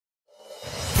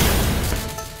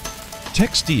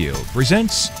Textile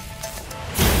presents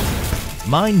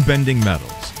Mind-Bending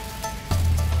Metals.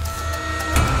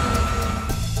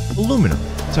 Aluminum,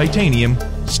 titanium,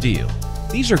 steel.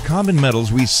 These are common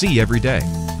metals we see every day,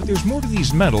 but there's more to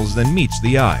these metals than meets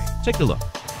the eye. Take a look.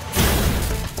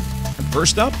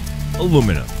 First up,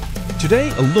 aluminum. Today,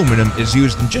 aluminum is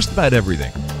used in just about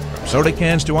everything, from soda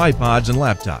cans to iPods and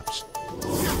laptops.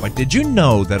 But did you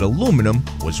know that aluminum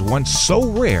was once so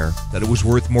rare that it was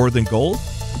worth more than gold?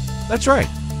 That's right.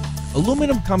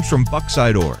 Aluminum comes from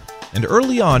bauxite ore, and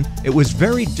early on, it was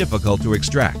very difficult to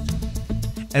extract.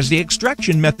 As the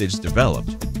extraction methods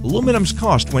developed, aluminum's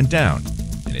cost went down,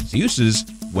 and its uses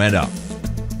went up.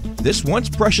 This once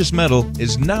precious metal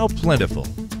is now plentiful,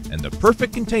 and the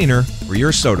perfect container for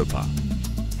your soda pop.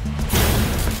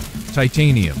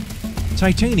 Titanium.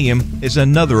 Titanium is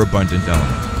another abundant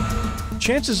element.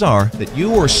 Chances are that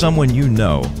you or someone you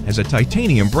know has a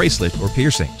titanium bracelet or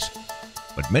piercings.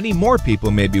 But many more people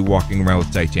may be walking around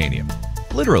with titanium,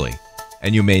 literally,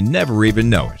 and you may never even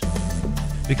know it.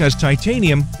 Because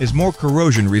titanium is more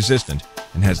corrosion resistant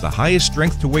and has the highest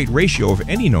strength-to-weight ratio of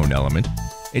any known element,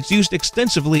 it's used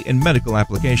extensively in medical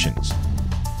applications.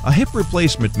 A hip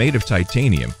replacement made of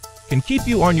titanium can keep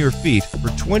you on your feet for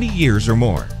 20 years or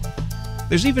more.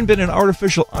 There's even been an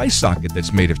artificial eye socket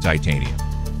that's made of titanium.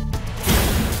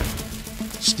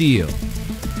 Steel.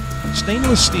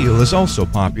 Stainless steel is also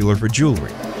popular for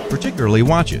jewelry, particularly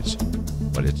watches.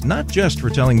 But it's not just for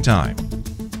telling time.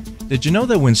 Did you know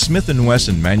that when Smith &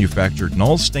 Wesson manufactured an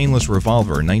all-stainless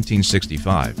revolver in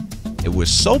 1965, it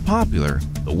was so popular,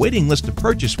 the waiting list to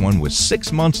purchase one was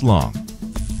 6 months long.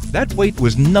 That wait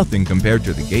was nothing compared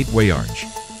to the Gateway Arch.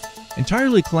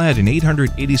 Entirely clad in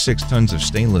 886 tons of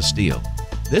stainless steel,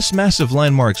 this massive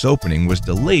landmark's opening was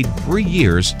delayed 3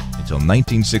 years until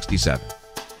 1967.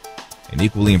 An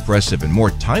equally impressive and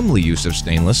more timely use of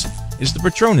stainless is the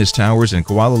Petronas Towers in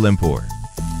Kuala Lumpur.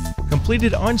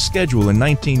 Completed on schedule in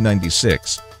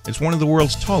 1996, it's one of the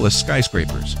world's tallest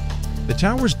skyscrapers. The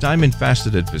tower's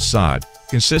diamond-faceted facade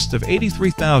consists of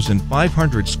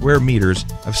 83,500 square meters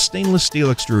of stainless steel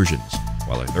extrusions,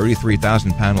 while a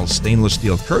 33,000-panel stainless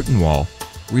steel curtain wall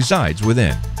resides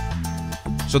within.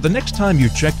 So the next time you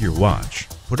check your watch,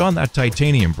 put on that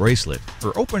titanium bracelet,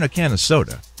 or open a can of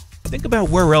soda, think about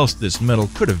where else this metal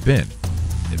could have been.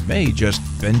 It may just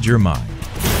bend your mind.